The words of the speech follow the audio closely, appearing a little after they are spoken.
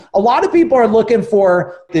A lot of people are looking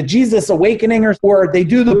for the Jesus awakening or they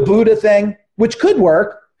do the Buddha thing, which could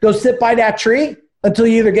work. Go sit by that tree until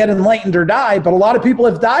you either get enlightened or die. But a lot of people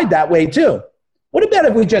have died that way too. What about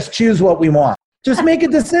if we just choose what we want? Just make a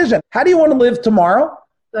decision. How do you want to live tomorrow?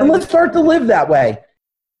 And let's start to live that way.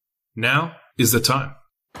 Now is the time.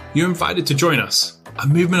 You're invited to join us, a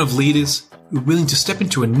movement of leaders who are willing to step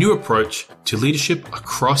into a new approach to leadership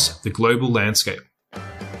across the global landscape.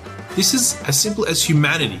 This is as simple as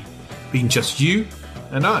humanity being just you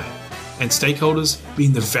and I, and stakeholders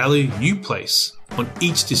being the value you place on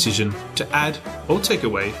each decision to add or take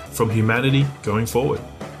away from humanity going forward.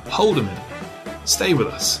 Hold a minute. Stay with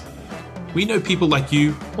us. We know people like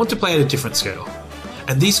you want to play at a different scale,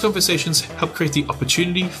 and these conversations help create the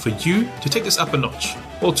opportunity for you to take this up a notch,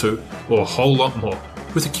 or two, or a whole lot more.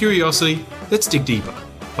 With a curiosity, let's dig deeper,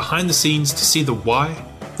 behind the scenes to see the why,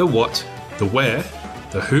 the what, the where,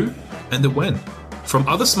 the who, and the when. From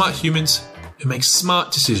other smart humans who make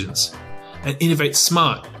smart decisions and innovate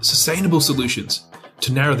smart, sustainable solutions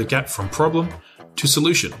to narrow the gap from problem to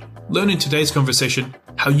solution. Learn in today's conversation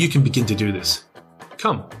how you can begin to do this.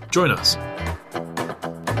 Come, join us.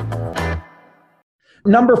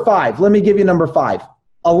 Number 5. Let me give you number 5.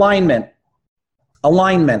 Alignment.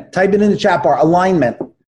 Alignment. Type it in the chat bar. Alignment.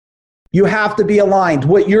 You have to be aligned.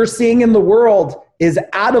 What you're seeing in the world is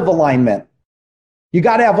out of alignment. You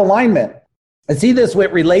got to have alignment. I see this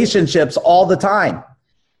with relationships all the time.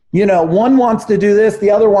 You know, one wants to do this,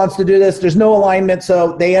 the other wants to do this. There's no alignment,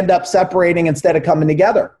 so they end up separating instead of coming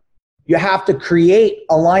together. You have to create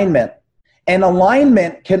alignment. And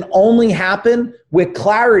alignment can only happen with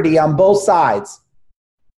clarity on both sides.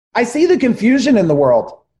 I see the confusion in the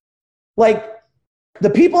world. Like, the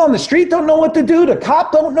people on the street don't know what to do. The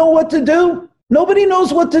cop don't know what to do. Nobody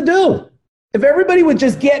knows what to do. If everybody would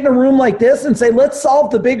just get in a room like this and say, let's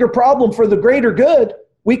solve the bigger problem for the greater good,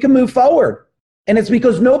 we can move forward. And it's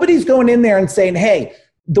because nobody's going in there and saying, hey,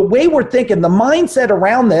 the way we're thinking, the mindset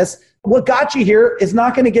around this, what got you here is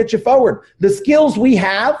not going to get you forward. The skills we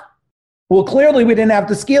have, well, clearly we didn't have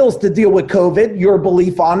the skills to deal with COVID, your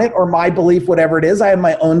belief on it, or my belief, whatever it is. I have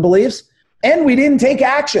my own beliefs. And we didn't take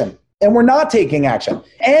action, and we're not taking action.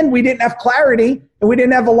 And we didn't have clarity, and we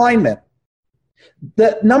didn't have alignment.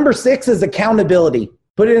 The number 6 is accountability.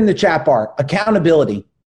 Put it in the chat bar. Accountability.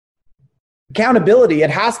 Accountability, it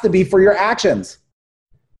has to be for your actions.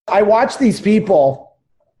 I watch these people,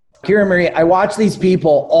 Kira Marie, I watch these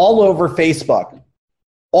people all over Facebook.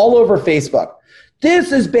 All over Facebook.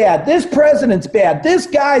 This is bad. This president's bad. This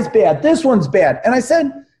guy's bad. This one's bad. And I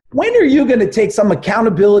said, when are you going to take some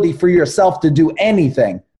accountability for yourself to do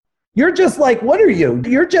anything? You're just like, what are you?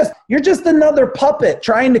 You're just another puppet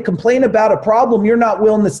trying to complain about a problem you're not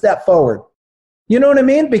willing to step forward. You know what I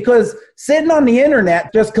mean? Because sitting on the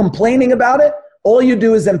internet just complaining about it, all you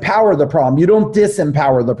do is empower the problem. You don't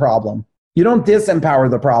disempower the problem. You don't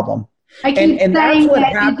disempower the problem. I keep saying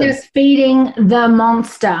that you're just feeding the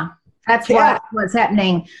monster. That's what's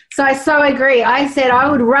happening. So I so agree. I said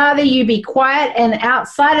I would rather you be quiet, and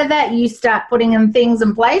outside of that, you start putting in things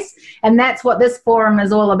in place. And that's what this forum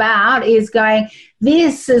is all about, is going,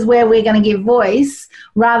 this is where we're going to give voice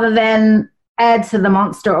rather than add to the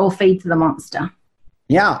monster or feed to the monster.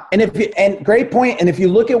 Yeah. And great point. And if you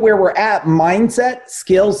look at where we're at, mindset,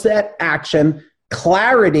 skill set, action,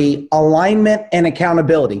 clarity, alignment, and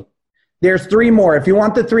accountability. There's 3 more. If you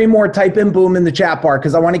want the 3 more, type in boom in the chat bar,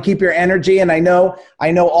 because I want to keep your energy. And I know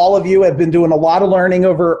all of you have been doing a lot of learning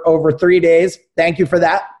over 3 days. Thank you for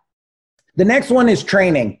that. The next one is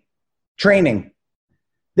training. Training.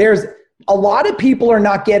 There's a lot of people are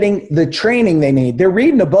not getting the training they need. They're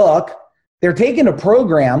reading a book. They're taking a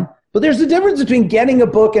program. But there's a difference between getting a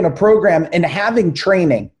book and a program and having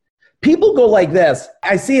training. People go like this.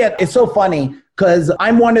 I see it. It's so funny. Because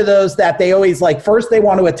I'm one of those that they always like, first they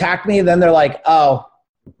want to attack me, then they're like, oh,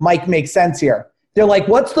 Mike makes sense here. They're like,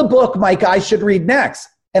 what's the book, Mike, I should read next?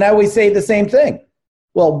 And I always say the same thing.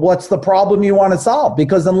 Well, what's the problem you want to solve?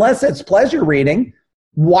 Because unless it's pleasure reading,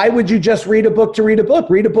 why would you just read a book to read a book?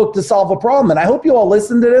 Read a book to solve a problem. And I hope you all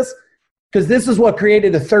listen to this, because this is what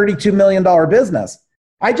created a $32 million business.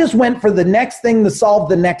 I just went for the next thing to solve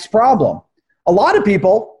the next problem. A lot of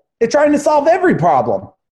people, they're trying to solve every problem.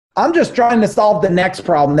 I'm just trying to solve the next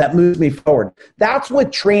problem that moves me forward. That's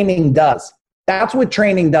what training does. That's what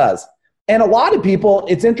training does. And a lot of people,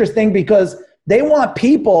 it's interesting because they want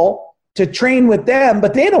people to train with them,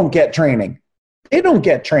 but they don't get training. They don't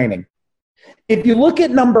get training. If you look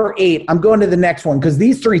at number 8, I'm going to the next one because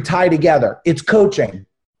these 3 tie together. It's coaching.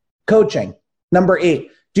 Coaching. Number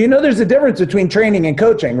 8. Do you know there's a difference between training and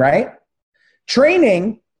coaching, right?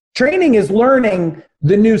 Training is learning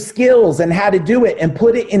the new skills and how to do it and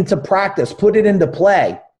put it into practice, put it into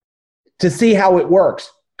play to see how it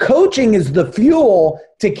works. Coaching is the fuel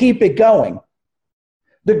to keep it going.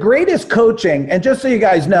 The greatest coaching, and just so you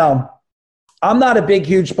guys know, I'm not a big,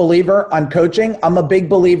 huge believer on coaching. I'm a big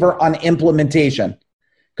believer on implementation.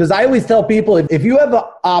 Because I always tell people, if you have an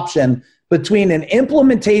option between an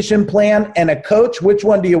implementation plan and a coach, which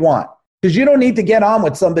one do you want? Because you don't need to get on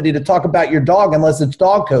with somebody to talk about your dog unless it's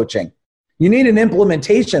dog coaching. You need an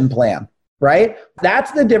implementation plan, right?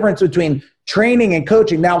 That's the difference between training and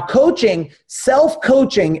coaching. Now, coaching,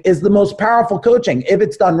 self-coaching is the most powerful coaching if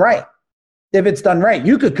it's done right. If it's done right,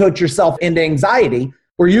 you could coach yourself into anxiety,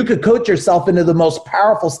 or you could coach yourself into the most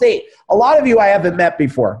powerful state. A lot of you I haven't met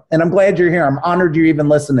before, and I'm glad you're here. I'm honored you're even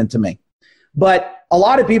listening to me. But a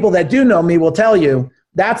lot of people that do know me will tell you,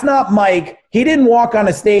 that's not Mike. He didn't walk on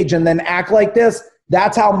a stage and then act like this.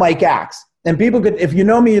 That's how Mike acts. And people could, if you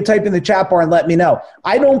know me, you type in the chat bar and let me know.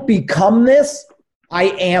 I don't become this. I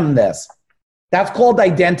am this. That's called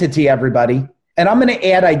identity, everybody. And I'm going to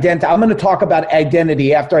add identity. I'm going to talk about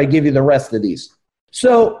identity after I give you the rest of these.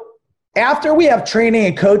 So after we have training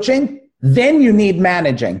and coaching, then you need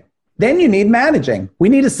managing. We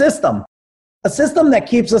need a system that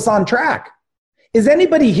keeps us on track. Is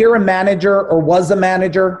anybody here a manager or was a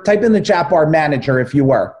manager? Type in the chat bar manager if you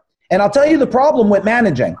were. And I'll tell you the problem with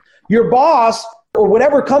managing. Your boss or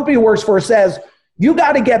whatever company works for says, you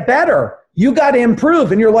got to get better. You got to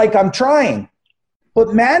improve. And you're like, I'm trying.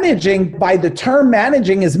 But managing, by the term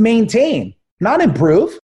managing, is maintain, not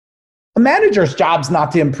improve. A manager's job's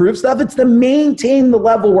not to improve stuff. It's to maintain the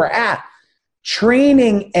level we're at.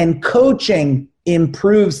 Training and coaching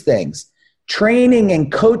improves things. Training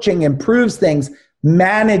and coaching improves things.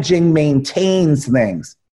 Managing maintains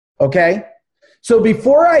things. Okay? So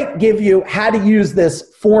before I give you how to use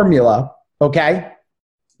this formula, okay?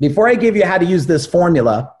 Before I give you how to use this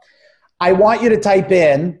formula, I want you to type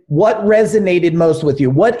in what resonated most with you,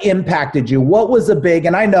 what impacted you, what was a big,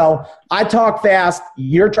 and I know I talk fast,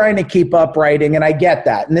 you're trying to keep up writing, and I get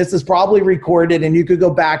that. And this is probably recorded, and you could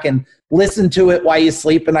go back and listen to it while you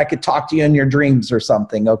sleep, and I could talk to you in your dreams or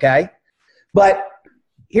something, okay? But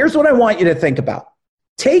here's what I want you to think about.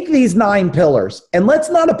 Take these 9 pillars, and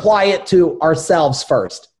let's not apply it to ourselves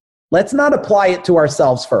first. Let's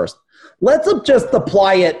just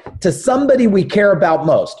apply it to somebody we care about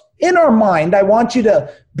most. In our mind, I want you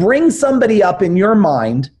to bring somebody up in your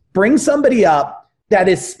mind, bring somebody up that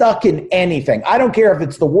is stuck in anything. I don't care if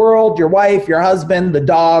it's the world, your wife, your husband, the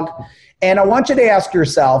dog. And I want you to ask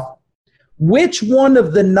yourself, which one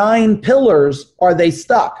of the 9 pillars are they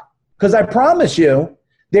stuck? Because I promise you,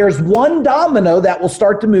 there's one domino that will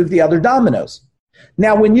start to move the other dominoes.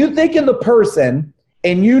 Now, when you think of the person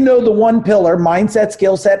and you know the one pillar, mindset,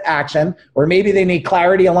 skill set, action, or maybe they need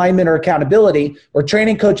clarity, alignment, or accountability, or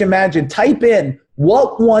training, coach, and management, type in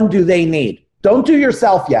what one do they need. Don't do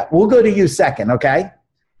yourself yet. We'll go to you second, okay?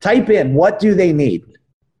 Type in what do they need.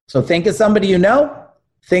 So think of somebody you know.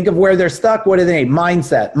 Think of where they're stuck. What do they need?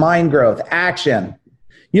 Mindset, mind growth, action.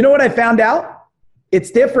 You know what I found out?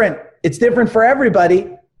 It's different. It's different for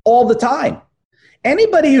everybody all the time.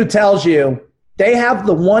 Anybody who tells you they have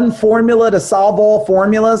the one formula to solve all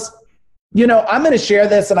formulas. You know, I'm going to share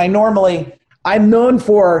this, and I'm known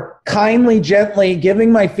for kindly, gently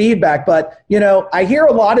giving my feedback, but, you know, I hear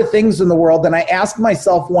a lot of things in the world, and I ask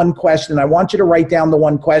myself one question. I want you to write down the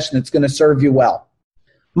one question. It's going to serve you well.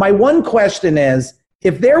 My one question is,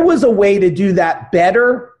 if there was a way to do that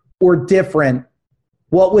better or different,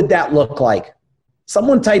 what would that look like?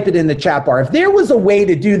 Someone type it in the chat bar. If there was a way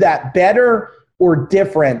to do that better or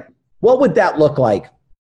different, what would that look like?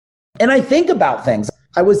 And I think about things.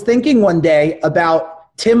 I was thinking one day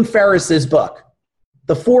about Tim Ferriss's book,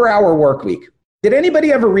 The 4-Hour Workweek. Did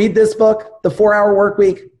anybody ever read this book, The 4-Hour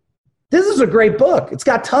Workweek? This is a great book. It's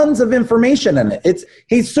got tons of information in it.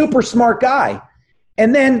 He's a super smart guy.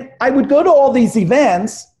 And then I would go to all these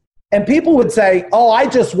events and people would say, oh, I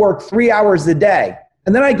just work 3 hours a day.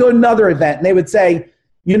 And then I go to another event and they would say,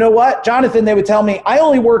 you know what, Jonathan, they would tell me, I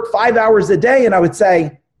only work 5 hours a day. And I would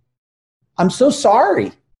say, I'm so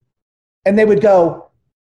sorry. And they would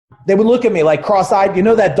look at me like cross-eyed. You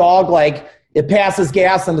know that dog, like it passes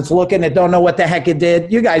gas and it's looking, it don't know what the heck it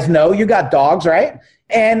did. You guys know, you got dogs, right?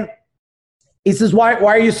 And he says, why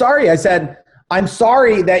are you sorry? I said, I'm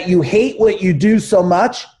sorry that you hate what you do so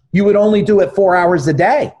much. You would only do it 4 hours a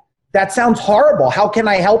day. That sounds horrible. How can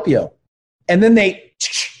I help you? And then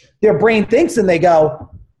their brain thinks and they go,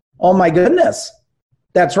 oh my goodness.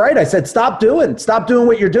 That's right. I said, stop doing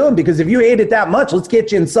what you're doing, because if you hate it that much, let's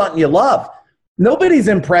get you in something you love. Nobody's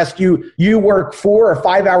impressed you work 4 or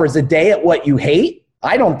 5 hours a day at what you hate.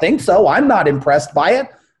 I don't think so. I'm not impressed by it.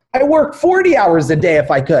 I work 40 hours a day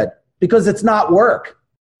if I could, because it's not work.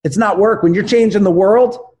 It's not work. When you're changing the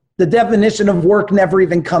world, the definition of work never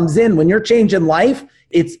even comes in. When you're changing life,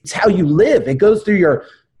 it's how you live. It goes through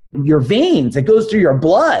your veins. It goes through your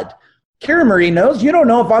blood. Karen Marie knows. You don't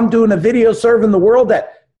know if I'm doing a video serving the world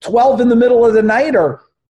at 12 in the middle of the night or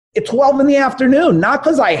at 12 in the afternoon. Not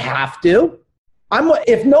because I have to.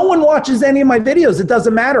 If no one watches any of my videos, it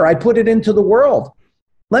doesn't matter. I put it into the world.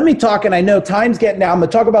 Let me talk, and I know time's getting down. I'm going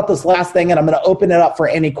to talk about this last thing, and I'm going to open it up for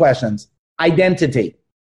any questions. Identity.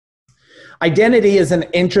 Identity is an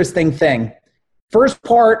interesting thing. First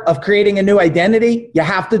part of creating a new identity, you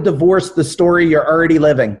have to divorce the story you're already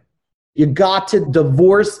living. You got to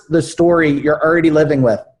divorce the story you're already living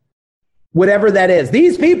with. Whatever that is.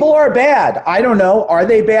 These people are bad. I don't know. Are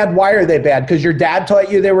they bad? Why are they bad? Because your dad taught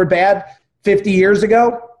you they were bad 50 years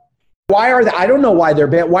ago? Why are they? I don't know why they're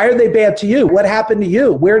bad. Why are they bad to you? What happened to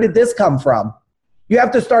you? Where did this come from? You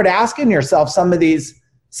have to start asking yourself some of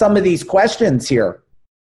these questions here.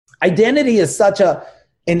 Identity is such an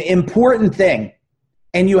important thing,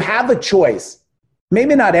 and you have a choice.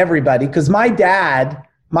 Maybe not everybody, because my dad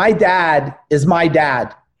is my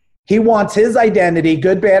dad. He wants his identity,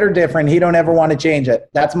 good, bad, or different. He don't ever want to change it.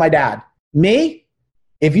 That's my dad. Me,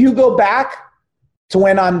 if you go back to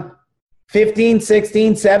when I'm 15,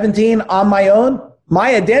 16, 17 on my own,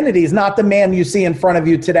 my identity is not the man you see in front of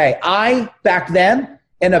you today. I, back then,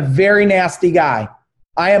 am a very nasty guy.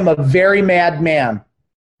 I am a very mad man.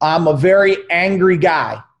 I'm a very angry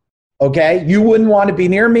guy, okay? You wouldn't want to be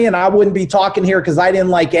near me, and I wouldn't be talking here because I didn't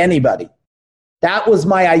like anybody. That was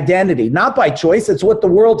my identity, not by choice. It's what the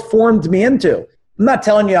world formed me into. I'm not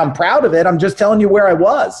telling you I'm proud of it. I'm just telling you where I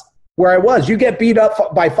was. You get beat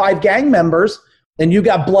up by 5 gang members, and you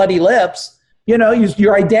got bloody lips,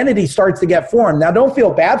 your identity starts to get formed. Now, don't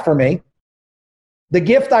feel bad for me. The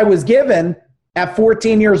gift I was given at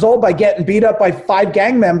 14 years old by getting beat up by 5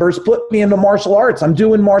 gang members put me into martial arts. I'm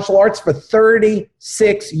doing martial arts for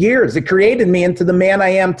 36 years. It created me into the man I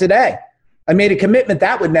am today. I made a commitment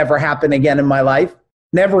that would never happen again in my life.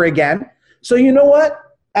 Never again. So you know what?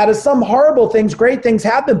 Out of some horrible things, great things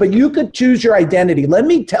happen, but you could choose your identity. Let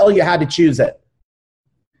me tell you how to choose it.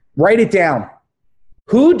 Write it down.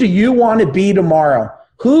 Who do you want to be tomorrow?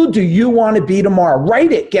 Who do you want to be tomorrow?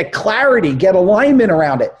 Write it. Get clarity. Get alignment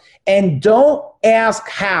around it. And don't ask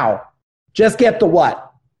how. Just get the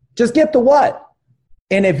what. Just get the what.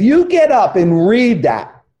 And if you get up and read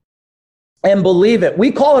that and believe it,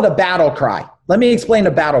 we call it a battle cry. Let me explain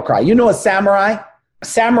a battle cry. You know a samurai? A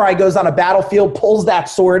samurai goes on a battlefield, pulls that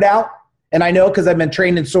sword out. And I know because I've been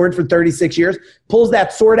trained in sword for 36 years. Pulls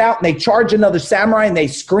that sword out and they charge another samurai and they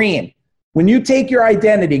scream. When you take your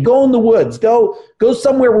identity, go in the woods, go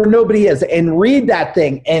somewhere where nobody is and read that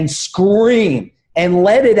thing and scream and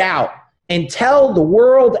let it out and tell the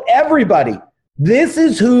world, everybody, this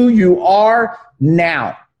is who you are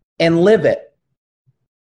now, and live it.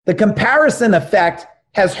 The comparison effect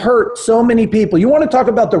has hurt so many people. You want to talk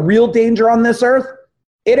about the real danger on this earth?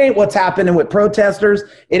 It ain't what's happening with protesters.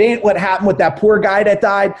 It ain't what happened with that poor guy that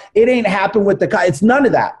died. It ain't happened with the guy. It's none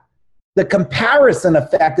of that. The comparison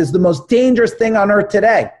effect is the most dangerous thing on earth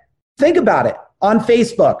today. Think about it. On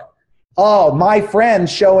Facebook, oh, my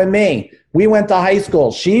friend's showing me. We went to high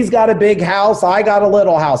school. She's got a big house. I got a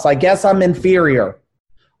little house. I guess I'm inferior.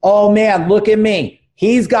 Oh, man, look at me.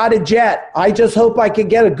 He's got a jet. I just hope I could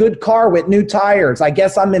get a good car with new tires. I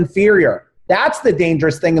guess I'm inferior. That's the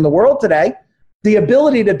dangerous thing in the world today. The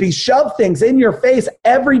ability to be shoved things in your face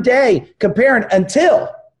every day, comparing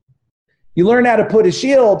until you learn how to put a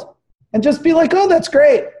shield and just be like, oh, that's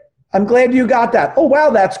great. I'm glad you got that. Oh, wow,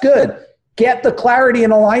 that's good. Get the clarity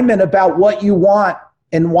and alignment about what you want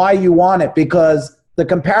and why you want it, because the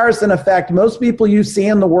comparison effect, most people you see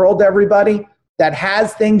in the world, everybody that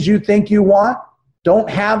has things you think you want, don't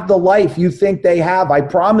have the life you think they have. I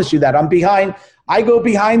promise you that. I go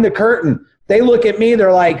behind the curtain. They look at me,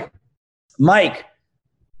 they're like, Mike,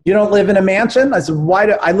 you don't live in a mansion? I said, why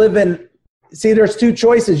do I live in, see, there's 2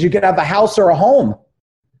 choices. You could have a house or a home.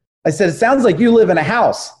 I said, it sounds like you live in a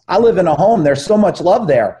house. I live in a home. There's so much love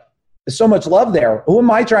there. There's so much love there. Who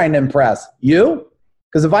am I trying to impress? You?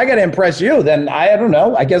 Because if I got to impress you, then I don't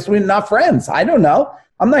know. I guess we're not friends. I don't know.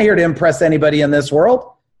 I'm not here to impress anybody in this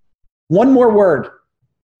world. One more word.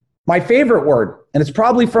 My favorite word, and it's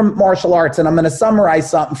probably from martial arts, and I'm going to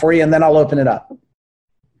summarize something for you, and then I'll open it up.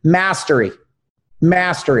 Mastery.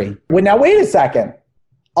 Mastery. Well, now, wait a second.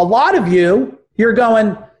 A lot of you're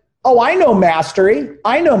going, oh, I know mastery.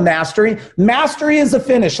 I know mastery. Mastery is a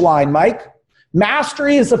finish line, Mike.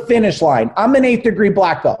 Mastery is a finish line. I'm an 8th degree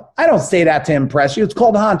black belt. I don't say that to impress you. It's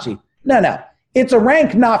called Hanchi. No. It's a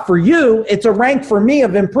rank not for you. It's a rank for me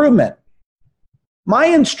of improvement. My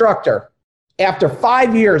instructor, after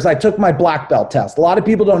 5 years, I took my black belt test. A lot of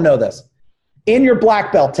people don't know this. In your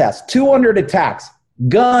black belt test, 200 attacks,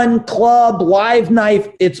 gun, club, live knife,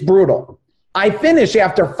 it's brutal. I finish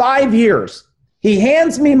after 5 years. He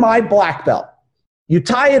hands me my black belt. You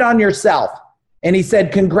tie it on yourself. And he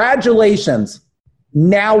said, congratulations.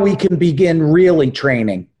 Now we can begin really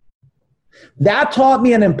training. That taught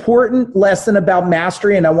me an important lesson about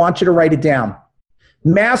mastery, and I want you to write it down.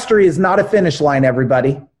 Mastery is not a finish line,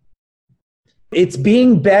 everybody. It's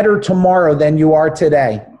being better tomorrow than you are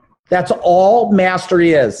today. That's all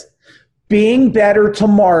mastery is. Being better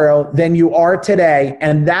tomorrow than you are today,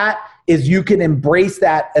 and that is, you can embrace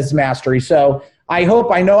that as mastery. So I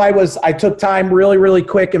know I took time really, really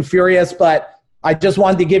quick and furious, but I just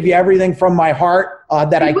wanted to give you everything from my heart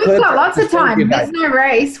that I could. We've got lots of time. There's no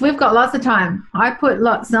race. We've got lots of time. I put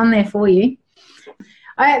lots on there for you.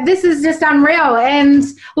 This is just unreal. And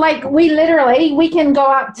like we can go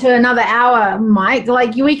up to another hour, Mike.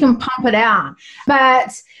 Like we can pump it out.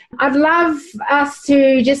 But I'd love us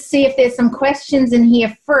to just see if there's some questions in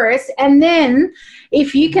here first. And then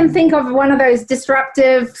if you can think of one of those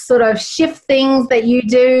disruptive sort of shift things that you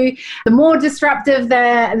do, the more disruptive,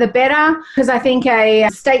 the better. Because I think a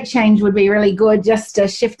state change would be really good just to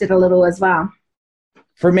shift it a little as well.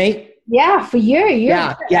 For me? Yeah, for you.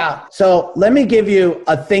 Yeah. So let me give you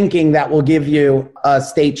a thinking that will give you a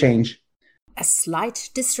state change. A slight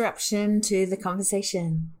disruption to the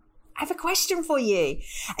conversation. I have a question for you.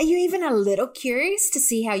 Are you even a little curious to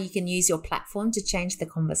see how you can use your platform to change the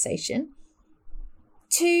conversation?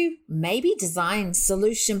 To maybe design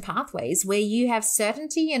solution pathways where you have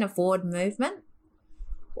certainty in a forward movement?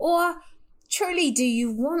 Or truly, do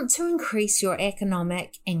you want to increase your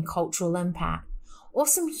economic and cultural impact?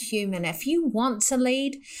 Awesome human, if you want to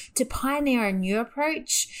lead, to pioneer a new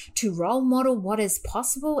approach, to role model what is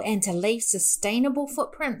possible and to leave sustainable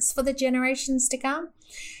footprints for the generations to come,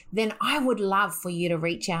 then I would love for you to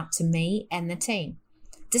reach out to me and the team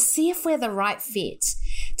to see if we're the right fit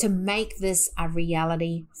to make this a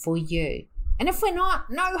reality for you. And if we're not,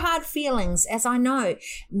 no hard feelings, as I know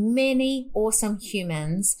many awesome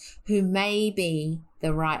humans who may be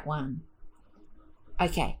the right one.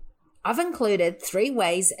 Okay. I've included 3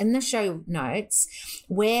 ways in the show notes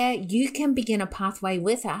where you can begin a pathway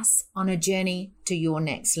with us on a journey to your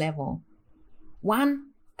next level. 1,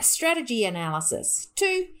 a strategy analysis.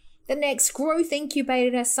 2, the next growth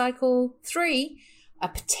incubator cycle. 3, a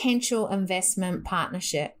potential investment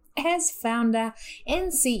partnership. As founder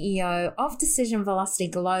and CEO of Decision Velocity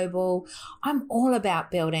Global, I'm all about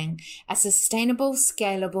building a sustainable,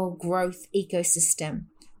 scalable growth ecosystem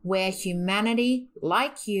where humanity,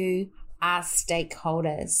 like you, are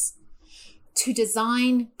stakeholders, to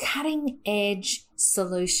design cutting-edge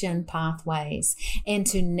solution pathways and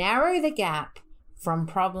to narrow the gap from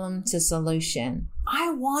problem to solution.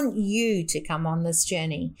 I want you to come on this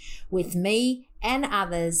journey with me and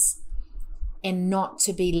others and not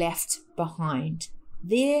to be left behind.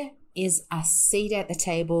 There is a seat at the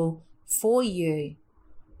table for you.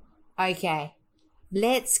 Okay,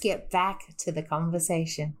 let's get back to the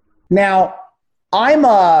conversation. Now, I'm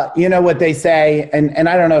you know what they say, and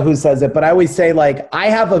I don't know who says it, but I always say, like, I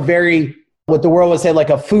have a very, what the world would say, like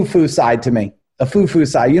a foo-foo side to me. A foo-foo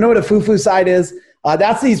side. You know what a foo-foo side is?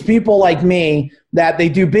 That's these people like me that they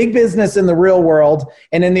do big business in the real world,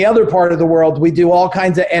 and in the other part of the world, we do all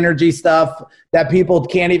kinds of energy stuff that people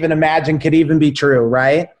can't even imagine could even be true,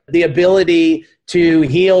 right? The ability to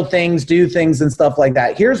heal things, do things, and stuff like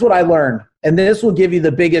that. Here's what I learned, and this will give you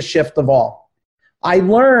the biggest shift of all. I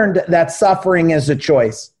learned that suffering is a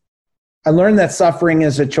choice.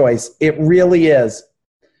 It really is.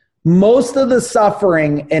 Most of the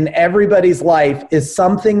suffering in everybody's life is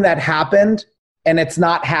something that happened and it's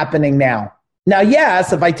not happening now. Now,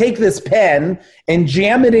 yes, if I take this pen and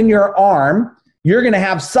jam it in your arm, you're going to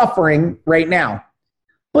have suffering right now.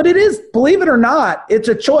 But it is, believe it or not, it's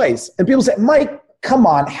a choice. And people say, Mike, come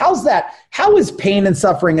on, how's that? How is pain and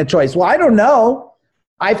suffering a choice? Well, I don't know.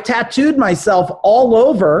 I've tattooed myself all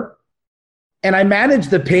over and I manage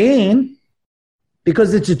the pain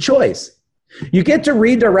because it's a choice. You get to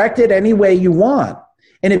redirect it any way you want.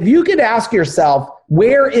 And if you could ask yourself,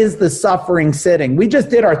 where is the suffering sitting? We just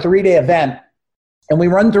did our 3-day event and we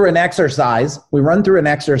run through an exercise.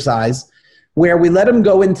 Where we let them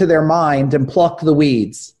go into their mind and pluck the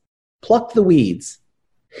weeds.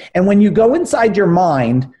 And when you go inside your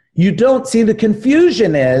mind, you don't see, the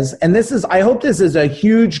confusion is, and this is, I hope this is a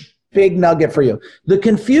huge, big nugget for you. The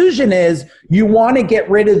confusion is you want to get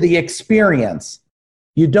rid of the experience.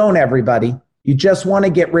 You don't, everybody. You just want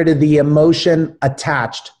to get rid of the emotion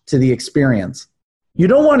attached to the experience. You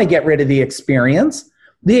don't want to get rid of the experience.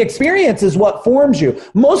 The experience is what forms you.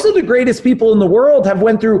 Most of the greatest people in the world have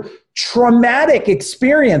went through traumatic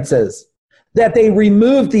experiences that they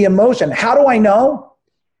removed the emotion. How do I know?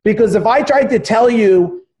 Because if I tried to tell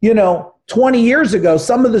you, 20 years ago,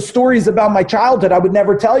 some of the stories about my childhood, I would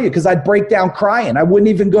never tell you because I'd break down crying. I wouldn't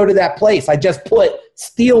even go to that place. I just put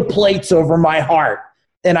steel plates over my heart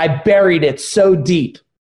and I buried it so deep,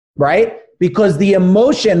 right? Because the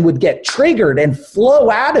emotion would get triggered and flow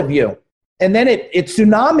out of you. And then it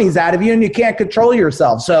tsunamis out of you and you can't control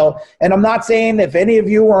yourself. So, and I'm not saying if any of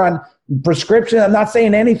you are on prescription, I'm not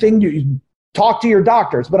saying anything, you talk to your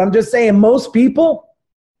doctors, but I'm just saying most people,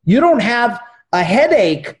 you don't have a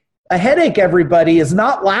headache. A headache, everybody, is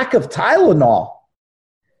not lack of Tylenol.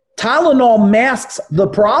 Tylenol masks the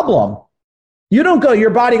problem. You don't go, your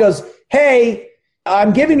body goes, hey,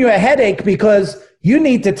 I'm giving you a headache because you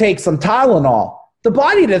need to take some Tylenol. The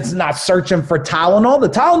body is not searching for Tylenol. The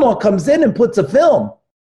Tylenol comes in and puts a film.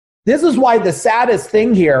 This is why the saddest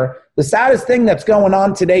thing here, the saddest thing that's going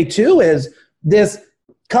on today too is this,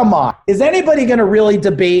 come on, is anybody going to really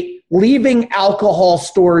debate leaving alcohol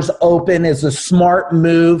stores open is a smart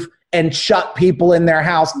move and shut people in their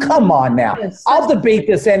house? Come on now. I'll debate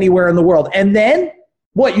this anywhere in the world. And then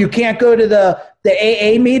what, you can't go to the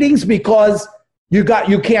AA meetings because you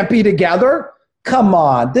can't be together? Come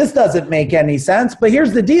on, this doesn't make any sense. But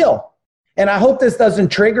here's the deal, and I hope this doesn't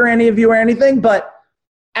trigger any of you or anything, but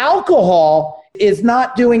alcohol is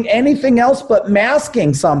not doing anything else but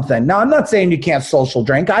masking something. Now, I'm not saying you can't social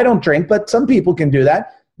drink. I don't drink, but some people can do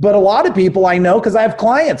that. But a lot of people I know, because I have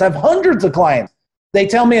clients, I have hundreds of clients. They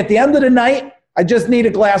tell me at the end of the night, I just need a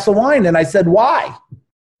glass of wine. And I said, why?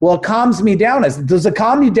 Well, it calms me down. I said, does it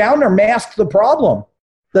calm you down or mask the problem?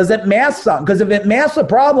 Does it mask something? Because if it masks the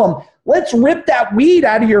problem, let's rip that weed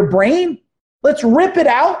out of your brain. Let's rip it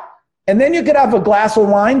out. And then you could have a glass of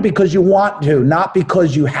wine because you want to, not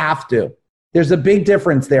because you have to. There's a big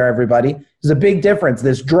difference there, everybody. There's a big difference.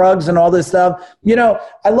 There's drugs and all this stuff.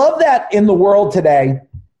 I love that in the world today,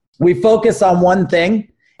 we focus on one thing.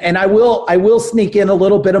 And I will sneak in a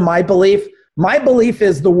little bit of my belief. My belief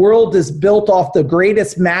is the world is built off the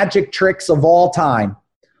greatest magic tricks of all time.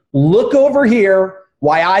 Look over here.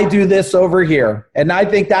 Why I do this over here. And I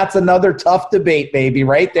think that's another tough debate, baby,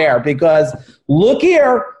 right there. Because look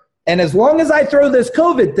here, and as long as I throw this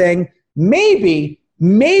COVID thing, maybe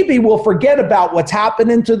we'll forget about what's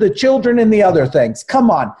happening to the children and the other things. Come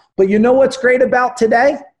on. But you know what's great about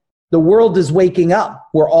today? The world is waking up.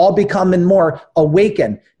 We're all becoming more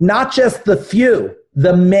awakened. Not just the few,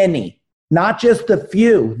 the many. Not just the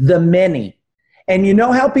few, the many. And you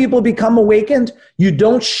know how people become awakened? You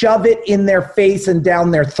don't shove it in their face and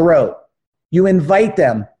down their throat. You invite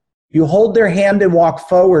them. You hold their hand and walk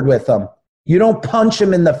forward with them. You don't punch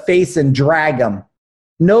them in the face and drag them.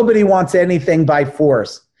 Nobody wants anything by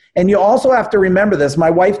force. And you also have to remember this. My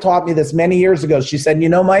wife taught me this many years ago. She said,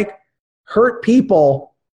 Mike, hurt people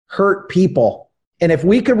hurt people. And if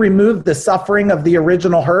we could remove the suffering of the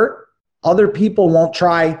original hurt, other people won't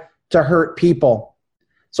try to hurt people.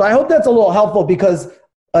 So I hope that's a little helpful because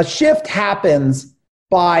a shift happens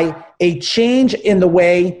by a change in the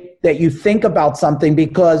way that you think about something,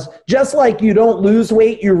 because just like you don't lose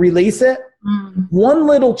weight, you release it. One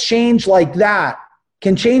little change like that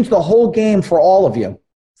can change the whole game for all of you.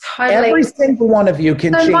 Totally. Every single one of you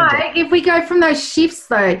can change Mike, it. If we go from those shifts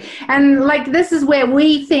though, and like this is where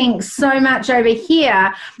we think so much over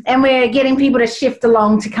here and we're getting people to shift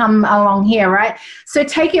along to come along here, right? So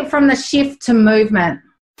take it from the shift to movement.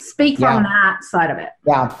 Speak from that side of it.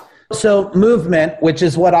 Yeah. So movement, which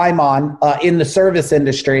is what I'm on in the service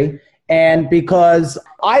industry. And because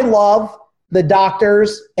I love the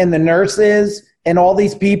doctors and the nurses and all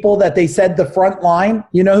these people that they said the front line,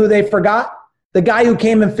 you know who they forgot? The guy who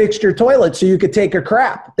came and fixed your toilet so you could take a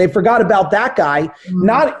crap. They forgot about that guy.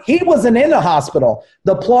 He wasn't in a hospital.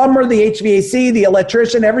 The plumber, the HVAC, the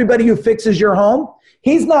electrician, everybody who fixes your home,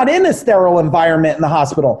 he's not in a sterile environment in the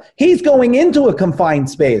hospital. He's going into a confined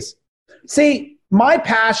space. See, my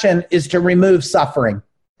passion is to remove suffering.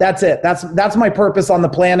 That's it. That's my purpose on the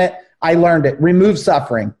planet. I learned it. Remove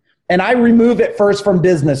suffering. And I remove it first from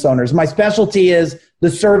business owners. My specialty is the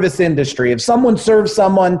service industry. If someone serves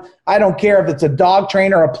someone, I don't care if it's a dog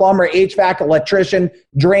trainer, a plumber, HVAC, electrician,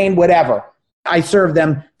 drain, whatever. I serve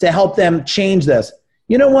them to help them change this.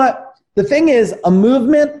 You know what? The thing is, a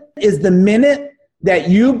movement is the minute that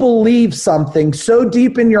you believe something so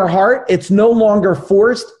deep in your heart, it's no longer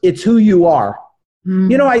forced. It's who you are.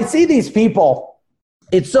 You know, I see these people.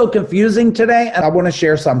 It's so confusing today, and I want to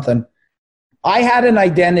share something. I had an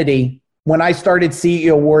identity when I started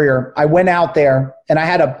CEO Warrior, I went out there and I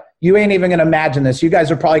had you ain't even going to imagine this. You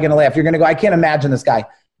guys are probably going to laugh. You're going to go, I can't imagine this guy.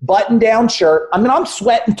 Button down shirt. I mean, I'm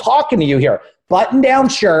sweating talking to you here. Button down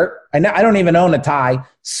shirt. I don't even own a tie.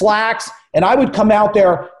 Slacks. And I would come out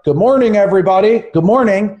there, good morning, everybody. Good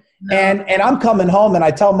morning. And I'm coming home and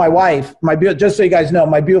I tell my wife, just so you guys know,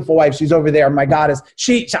 my beautiful wife, she's over there, my goddess.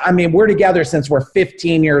 We're together since we're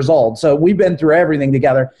 15 years old. So we've been through everything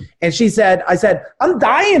together. And I said, I'm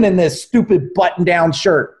dying in this stupid button down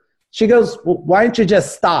shirt. She goes, well, why don't you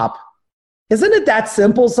just stop? Isn't it that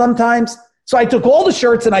simple sometimes? So I took all the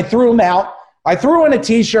shirts and I threw them out. I threw in a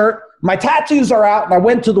t-shirt. My tattoos are out and I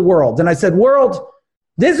went to the world. And I said, world,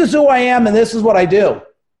 this is who I am and this is what I do.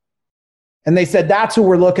 And they said, that's who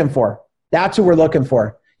we're looking for. That's who we're looking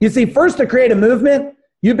for. You see, first to create a movement,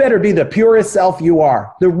 you better be the purest self you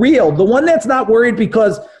are. The real, the one that's not worried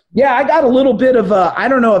because, yeah, I got a little bit of I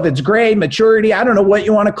don't know if it's gray, maturity, I don't know what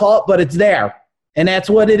you want to call it, but it's there. And that's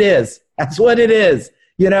what it is. That's what it is.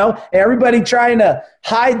 You know, everybody trying to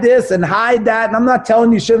hide this and hide that. And I'm not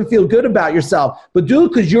telling you shouldn't feel good about yourself, but do it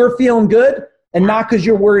because you're feeling good and not because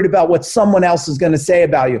you're worried about what someone else is going to say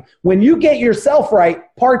about you. When you get yourself right,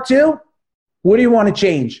 part 2, what do you want to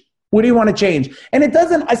change? What do you want to change? And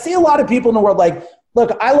I see a lot of people in the world like,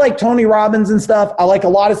 look, I like Tony Robbins and stuff. I like a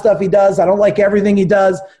lot of stuff he does. I don't like everything he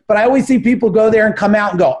does, but I always see people go there and come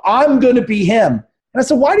out and go, I'm going to be him. And I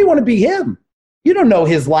said, why do you want to be him? You don't know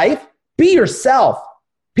his life. Be yourself.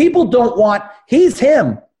 People don't want, he's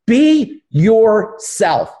him. Be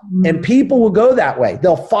yourself. And people will go that way.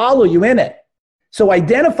 They'll follow you in it. So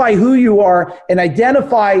identify who you are and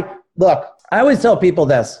look, I always tell people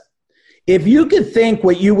this. If you could think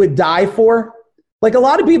what you would die for, like a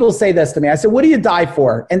lot of people say this to me. I said, what do you die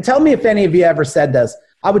for? And tell me if any of you ever said this.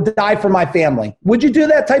 I would die for my family. Would you do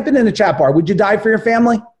that? Type it in the chat bar. Would you die for your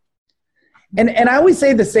family? And I always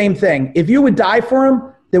say the same thing. If you would die for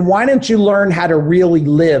them, then why don't you learn how to really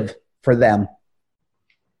live for them?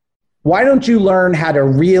 Why don't you learn how to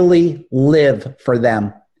really live for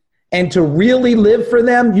them? And to really live for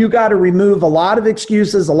them, you got to remove a lot of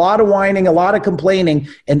excuses, a lot of whining, a lot of complaining,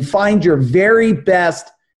 and find your very best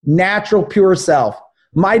natural, pure self.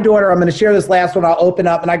 My daughter, I'm going to share this last one. I'll open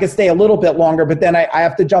up and I can stay a little bit longer, but then I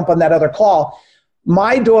have to jump on that other call.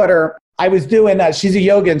 My daughter, I was doing, she's a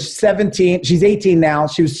yoga and she's 17. She's 18 now.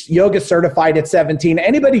 She was yoga certified at 17.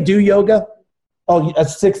 Anybody do yoga? Oh, at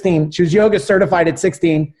 16. She was yoga certified at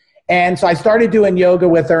 16. And so I started doing yoga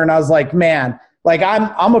with her and I was like, man, like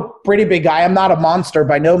I'm a pretty big guy. I'm not a monster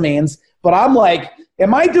by no means, but I'm like,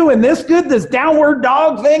 am I doing this good? This downward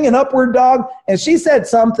dog thing and upward dog? And she said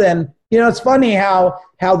something, it's funny how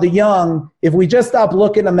the young, if we just stop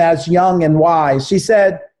looking at them as young and wise, she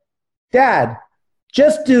said, Dad,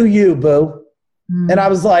 just do you, boo. And I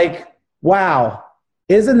was like, wow,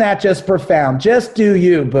 isn't that just profound? Just do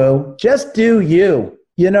you, boo. Just do you.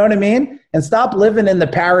 You know what I mean? And stop living in the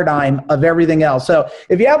paradigm of everything else. So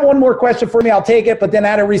if you have one more question for me, I'll take it. But then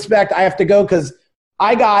out of respect, I have to go because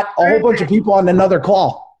I got a whole bunch of people on another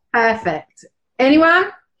call. Perfect.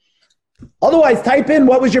 Anyone? Otherwise, type in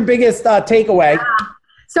what was your biggest takeaway.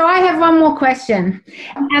 So I have one more question,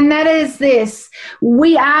 and that is this.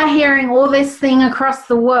 We are hearing all this thing across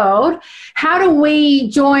the world. How do we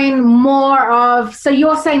join more of, so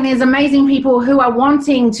you're saying there's amazing people who are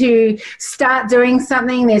wanting to start doing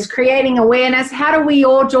something, there's creating awareness. How do we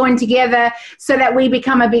all join together so that we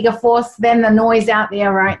become a bigger force than the noise out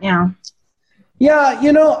there right now? Yeah,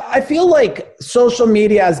 I feel like social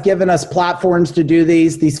media has given us platforms to do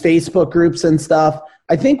these Facebook groups and stuff.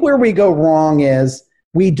 I think where we go wrong is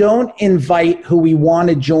we don't invite who we want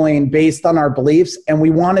to join based on our beliefs, and we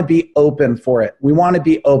want to be open for it. We want to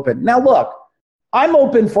be open. Now, look, I'm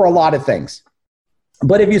open for a lot of things.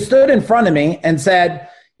 But if you stood in front of me and said,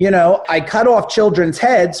 I cut off children's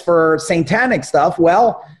heads for satanic stuff,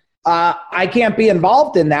 well, I can't be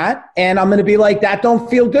involved in that. And I'm going to be like, that don't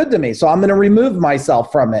feel good to me. So I'm going to remove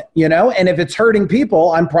myself from it, And if it's hurting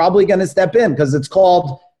people, I'm probably going to step in because it's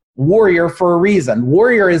called warrior for a reason.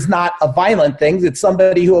 Warrior is not a violent thing. It's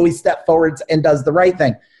somebody who always steps forward and does the right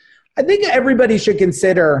thing. I think everybody should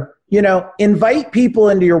consider, invite people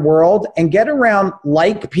into your world and get around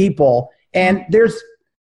like people. And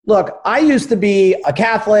look, I used to be a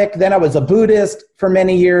Catholic, then I was a Buddhist for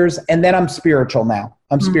many years, and then I'm spiritual now.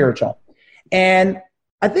 I'm spiritual. And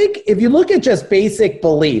I think if you look at just basic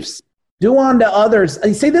beliefs, do unto others.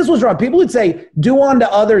 You say this was wrong. People would say, do unto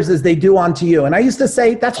others as they do unto you. And I used to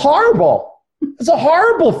say, that's horrible. It's a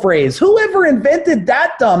horrible phrase. Whoever invented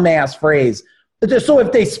that dumbass phrase? So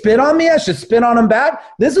if they spit on me, I should spit on them back.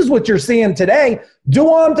 This is what you're seeing today.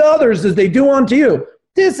 Do unto others as they do unto you.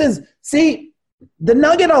 the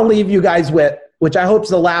nugget I'll leave you guys with, which I hope is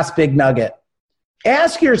the last big nugget.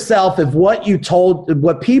 Ask yourself if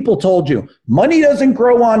what people told you, money doesn't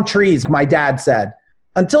grow on trees, my dad said,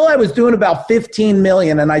 until I was doing about 15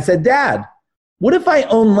 million. And I said, Dad, what if I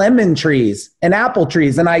own lemon trees and apple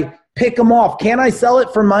trees and I pick them off? Can't I sell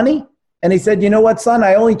it for money? And he said, you know what, son,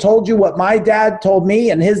 I only told you what my dad told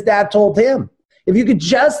me and his dad told him. If you could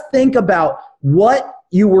just think about what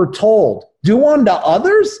you were told, do unto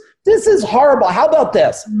others. This is horrible. How about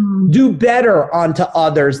this? Do better unto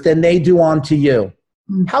others than they do unto you.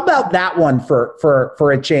 How about that one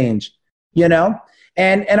for a change? You know?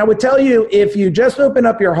 And I would tell you, if you just open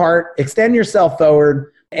up your heart, extend yourself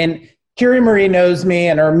forward, and Curie Marie knows me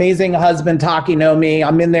and her amazing husband Taki know me.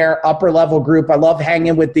 I'm in their upper level group. I love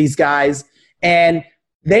hanging with these guys. And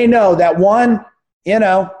they know that one, you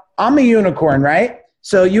know, I'm a unicorn, right?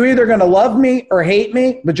 So you're either going to love me or hate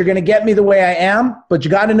me, but you're going to get me the way I am. But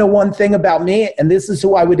you got to know one thing about me, and this is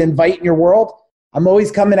who I would invite in your world. I'm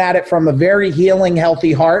always coming at it from a very healing,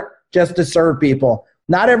 healthy heart, just to serve people.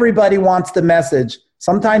 Not everybody wants the message.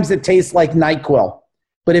 Sometimes it tastes like NyQuil.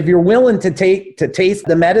 But if you're willing to taste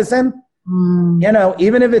the medicine, you know,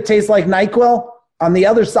 even if it tastes like NyQuil, on the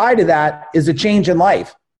other side of that is a change in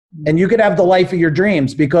life. And you could have the life of your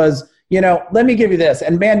dreams because, you know, let me give you this.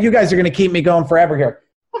 And man, you guys are going to keep me going forever here.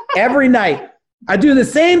 Every night, I do the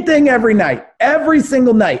same thing every night, every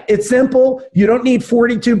single night. It's simple. You don't need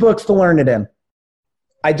 42 books to learn it in.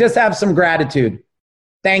 I just have some gratitude.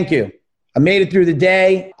 Thank you. I made it through the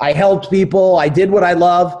day. I helped people. I did what I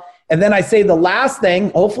love. And then I say the last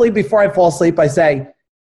thing, hopefully before I fall asleep, I say,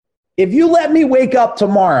 if you let me wake up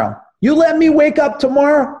tomorrow,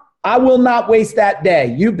 I will not waste that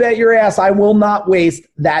day. You bet your ass I will not waste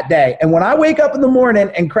that day. And when I wake up in the morning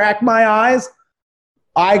and crack my eyes,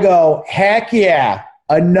 I go, heck yeah,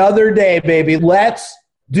 another day, baby. Let's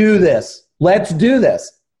do this. Let's do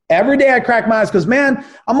this. Every day I crack my eyes because, man,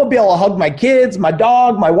 I'm going to be able to hug my kids, my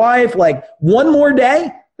dog, my wife. Like one more day,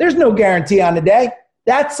 there's no guarantee on a day.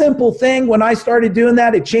 That simple thing, when I started doing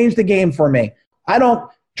that, it changed the game for me. I don't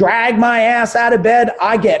drag my ass out of bed.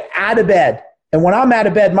 I get out of bed. And when I'm out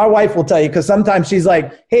of bed, my wife will tell you, because sometimes she's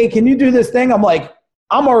like, hey, can you do this thing? I'm like,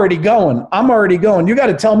 I'm already going. You got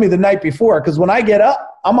to tell me the night before, because when I get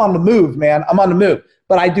up, I'm on the move, man. I'm on the move.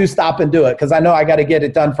 But I do stop and do it because I know I got to get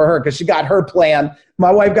it done for her because she got her plan.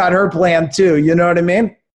 My wife got her plan too. You know what I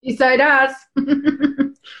mean? She so does.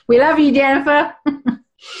 We love you, Jennifer.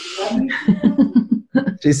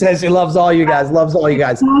 She says she loves all you guys,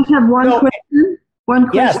 I have one question.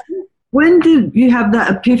 Yes. When did you have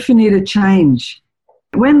that epiphany to change?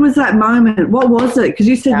 When was that moment? What was it? Because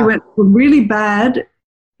you said you went really bad,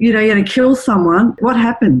 you know, you're going to kill someone. What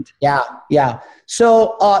happened? Yeah.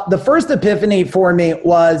 So the first epiphany for me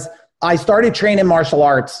was I started training martial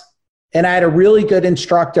arts, and I had a really good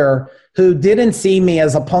instructor who didn't see me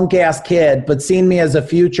as a punk ass kid, but seen me as a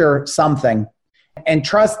future something and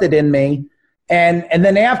trusted in me. And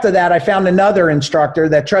then after that, I found another instructor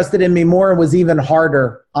that trusted in me more and was even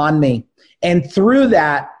harder on me. And through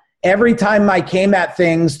that, every time I came at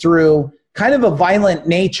things through kind of a violent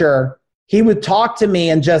nature, he would talk to me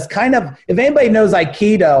and just kind of, if anybody knows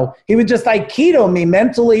Aikido, he would just Aikido me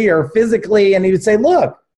mentally or physically. And he would say,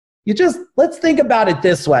 look, let's think about it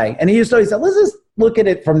this way. And he used to always say, let's just look at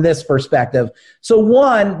it from this perspective. So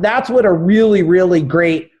one, that's what a really, really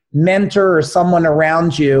great mentor or someone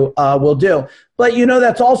around you will do. But you know,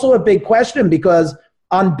 that's also a big question, because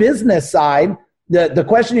on business side, the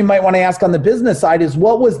question you might want to ask on the business side is,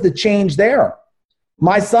 what was the change there?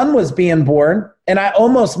 My son was being born, and I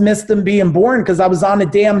almost missed him being born because I was on a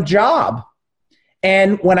damn job.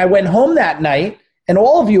 And when I went home that night, and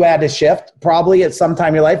all of you had a shift probably at some time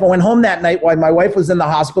in your life, I went home that night while my wife was in the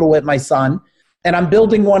hospital with my son. And I'm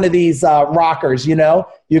building one of these rockers, you know,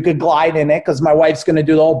 you could glide in it because my wife's going to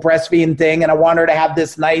do the whole breastfeeding thing. And I want her to have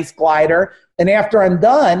this nice glider. And after I'm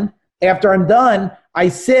done, I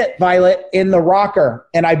sit, Violet, in the rocker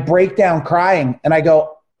and I break down crying. And I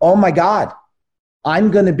go, oh my God, I'm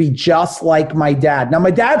going to be just like my dad. Now, my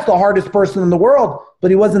dad's the hardest person in the world, but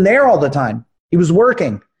he wasn't there all the time. He was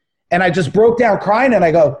working. And I just broke down crying and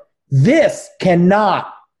I go, this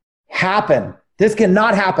cannot happen. This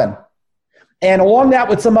cannot happen. And along that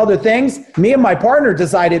with some other things, me and my partner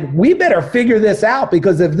decided we better figure this out,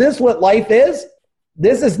 because if this is what life is,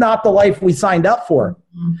 this is not the life we signed up for.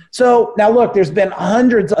 Mm-hmm. So now look, there's been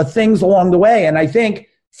hundreds of things along the way. And I think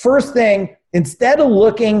first thing, instead of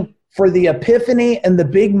looking for the epiphany and the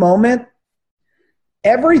big moment,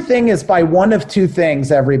 everything is by one of two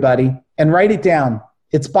things, everybody, and write it down.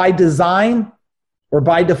 It's by design or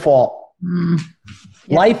by default. Mm-hmm.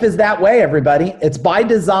 Yep. Life is that way, everybody. It's by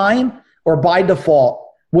design or by default.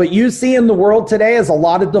 What you see in the world today is a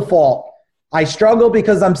lot of default. I struggle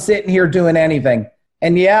because I'm sitting here doing anything.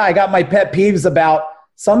 And yeah, I got my pet peeves about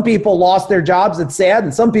some people lost their jobs. It's sad.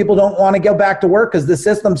 And some people don't want to go back to work because the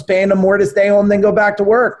system's paying them more to stay home than go back to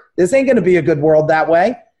work. This ain't going to be a good world that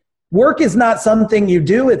way. Work is not something you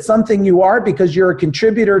do. It's something you are because you're a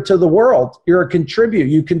contributor to the world. You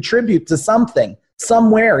contribute to something,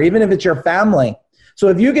 somewhere, even if it's your family. So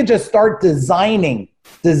if you could just start designing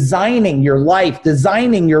your life,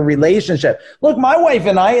 designing your relationship. Look, my wife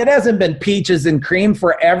and I, it hasn't been peaches and cream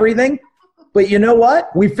for everything, but you know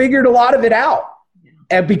what? We figured a lot of it out.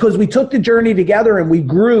 And because we took the journey together and we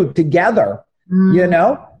grew together,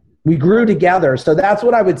 we grew together. So that's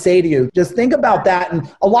what I would say to you. Just think about that.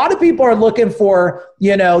 And a lot of people are looking for,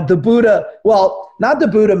 the Buddha, well, not the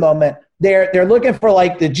Buddha moment. They're looking for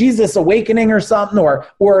like the Jesus awakening or something,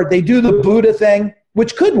 or they do the Buddha thing,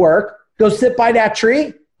 which could work. Go sit by that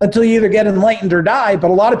tree until you either get enlightened or die.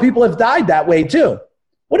 But a lot of people have died that way too.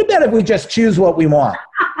 What about if we just choose what we want?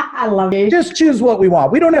 I love it. Just choose what we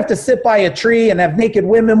want. We don't have to sit by a tree and have naked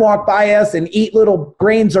women walk by us and eat little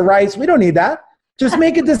grains of rice. We don't need that. Just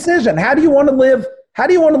make a decision. How do you want to live? How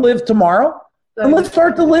do you want to live tomorrow? And let's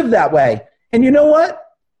start to live that way. And you know what?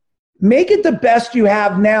 Make it the best you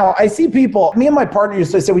have now. I see people, me and my partner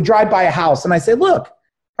used to say, we drive by a house and I say, look,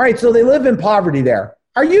 all right, so they live in poverty there.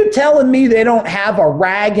 Are you telling me they don't have a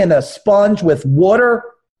rag and a sponge with water?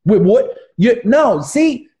 No,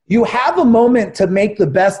 see, you have a moment to make the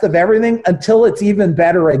best of everything until it's even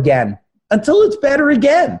better again. Until it's better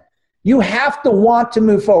again. You have to want to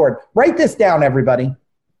move forward. Write this down, everybody.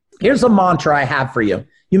 Here's a mantra I have for you.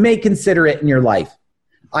 You may consider it in your life.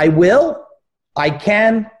 I will, I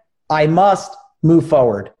can, I must move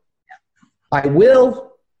forward. I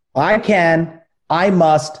will, I can, I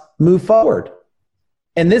must move forward.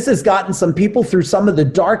 And this has gotten some people through some of the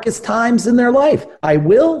darkest times in their life. I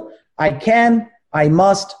will, I can, I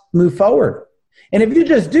must move forward. And if you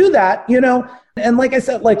just do that, and like I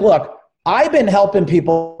said, look, I've been helping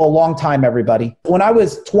people a long time, everybody. When I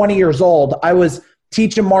was 20 years old, I was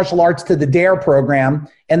teaching martial arts to the DARE program.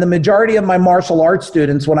 And the majority of my martial arts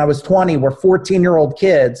students when I was 20 were 14-year-old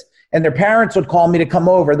kids. And their parents would call me to come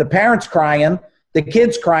over. The parents crying, the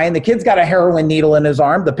kid's crying. The kid's got a heroin needle in his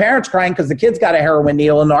arm. The parents crying because the kid's got a heroin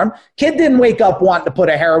needle in his arm. Kid didn't wake up wanting to put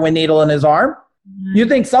a heroin needle in his arm. You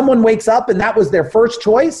think someone wakes up and that was their first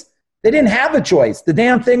choice? They didn't have a choice. The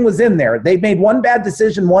damn thing was in there. They made one bad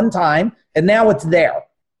decision one time, and now it's there.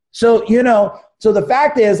 So, so the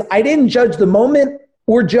fact is, I didn't judge the moment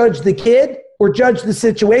or judge the kid or judge the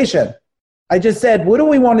situation. I just said, what do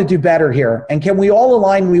we want to do better here? And can we all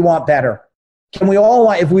align we want better? Can we all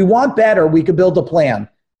align? If we want better, we could build a plan.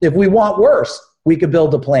 If we want worse, we could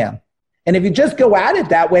build a plan. And if you just go at it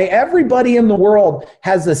that way, everybody in the world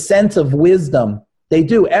has a sense of wisdom. They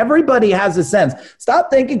do. Everybody has a sense. Stop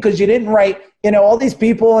thinking because you didn't write, all these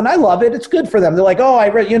people, and I love it. It's good for them. They're like, oh, I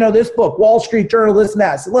read, this book, Wall Street Journal, this and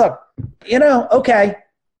that. I said, look, okay.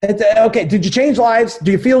 Okay. Did you change lives?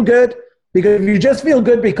 Do you feel good? Because if you just feel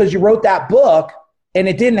good because you wrote that book and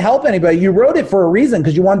it didn't help anybody, you wrote it for a reason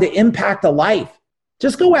because you wanted to impact a life.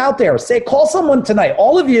 Just go out there. Call someone tonight.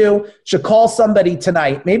 All of you should call somebody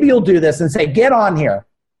tonight. Maybe you'll do this and say, get on here.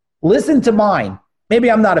 Listen to mine. Maybe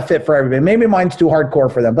I'm not a fit for everybody. Maybe mine's too hardcore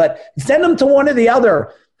for them. But send them to one of the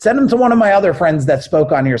other. Send them to one of my other friends that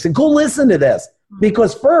spoke on here. Say, go listen to this.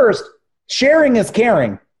 Because first, sharing is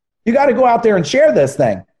caring. You got to go out there and share this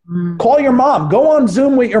thing. Call your mom. Go on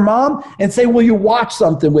Zoom with your mom and say, will you watch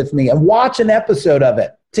something with me? And watch an episode of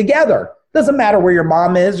it together. Doesn't matter where your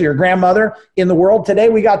mom is or your grandmother in the world today.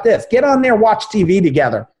 We got this. Get on there, watch TV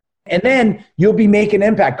together. And then you'll be making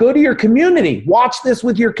impact. Go to your community. Watch this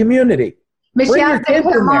with your community. Michelle said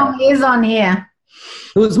her mom is on here.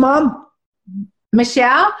 Who's mom?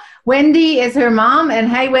 Michelle. Wendy is her mom. And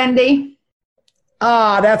hey, Wendy.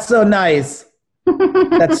 Ah, that's so nice.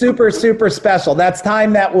 That's super, super special. That's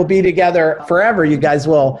time that we'll be together forever. You guys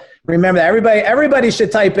will remember that. Everybody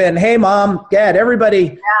should type in, hey, mom. Good.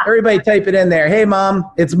 Everybody type it in there. Hey,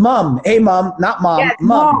 mom. It's mom. Hey, mom. Not mom. Yes,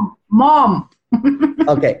 mom.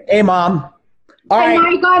 Okay. Hey, mom. All right.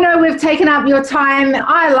 Mike, I know we've taken up your time.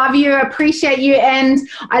 I love you, appreciate you, and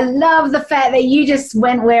I love the fact that you just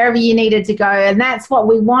went wherever you needed to go, and that's what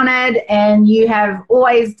we wanted, and you have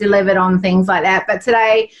always delivered on things like that. But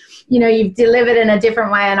today, you've delivered in a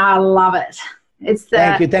different way, and I love it. It's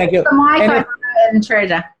thank you. The Mike and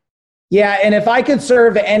treasure. Yeah, and if I could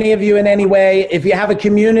serve any of you in any way, if you have a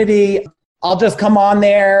community, I'll just come on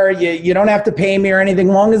there. You don't have to pay me or anything.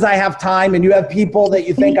 Long as I have time and you have people that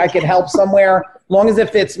you think I could help somewhere, long as it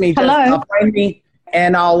fits me, just find me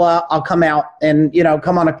and I'll come out and,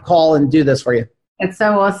 come on a call and do this for you. It's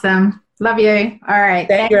so awesome. Love you. All right.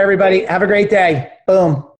 Thank you, everybody. Have a great day.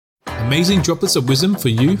 Boom. Amazing droplets of wisdom for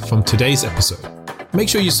you from today's episode. Make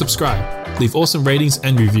sure you subscribe, leave awesome ratings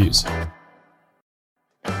and reviews.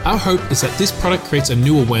 Our hope is that this product creates a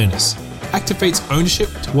new awareness, activates ownership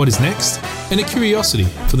to what is next, and a curiosity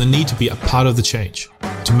for the need to be a part of the change,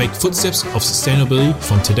 to make footsteps of sustainability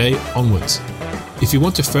from today onwards. If you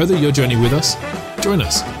want to further your journey with us, join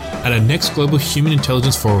us at our next Global Human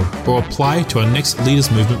Intelligence Forum or apply to our next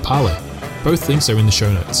Leaders Movement Parlay. Both links are in the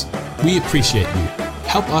show notes. We appreciate you.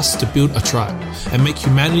 Help us to build a tribe and make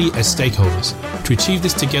humanity as stakeholders. To achieve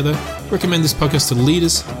this together, recommend this podcast to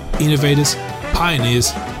leaders, innovators,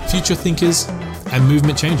 pioneers, future thinkers, and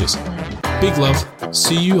movement changers. Big love.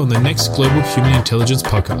 See you on the next Global Human Intelligence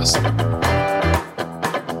podcast.